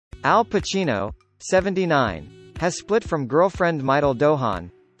Al Pacino, 79, has split from girlfriend Meital Dohan,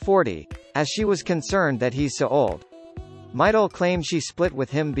 40, as she was concerned that he's so old. Meital claimed she split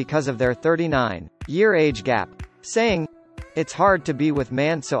with him because of their 39-year age gap, saying, "It's hard to be with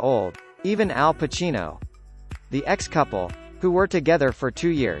man so old." Even Al Pacino. The ex-couple, who were together for 2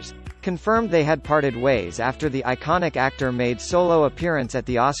 years, confirmed they had parted ways after the iconic actor made solo appearance at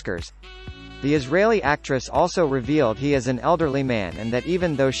the Oscars. The Israeli actress also revealed he is an elderly man and that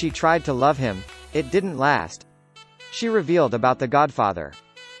even though she tried to love him, it didn't last. She revealed about The Godfather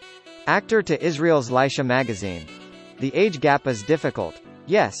actor to Israel's Lisha magazine. "The age gap is difficult.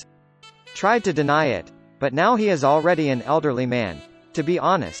 Yes. Tried to deny it. But now he is already an elderly man. To be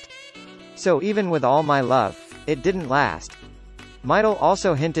honest. So even with all my love, it didn't last." Meital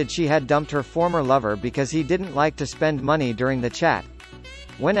also hinted she had dumped her former lover because he didn't like to spend money during the chat.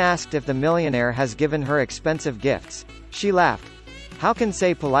 When asked if the millionaire has given her expensive gifts, she laughed. "How can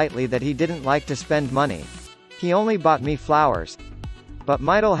say politely that he didn't like to spend money? He only bought me flowers." But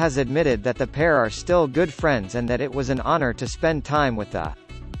Meital has admitted that the pair are still good friends and that it was an honor to spend time with the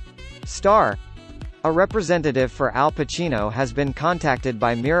star. A representative for Al Pacino has been contacted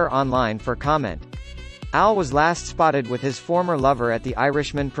by Mirror Online for comment. Al was last spotted with his former lover at the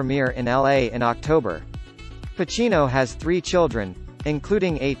Irishman premiere in LA in October. Pacino has 3 children,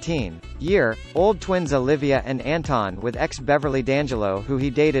 including 18-year-old twins Olivia and Anton with ex-Beverly D'Angelo who he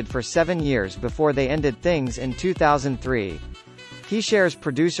dated for 7 years before they ended things in 2003. He shares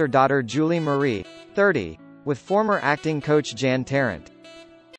producer daughter Julie Marie, 30, with former acting coach Jan Tarrant.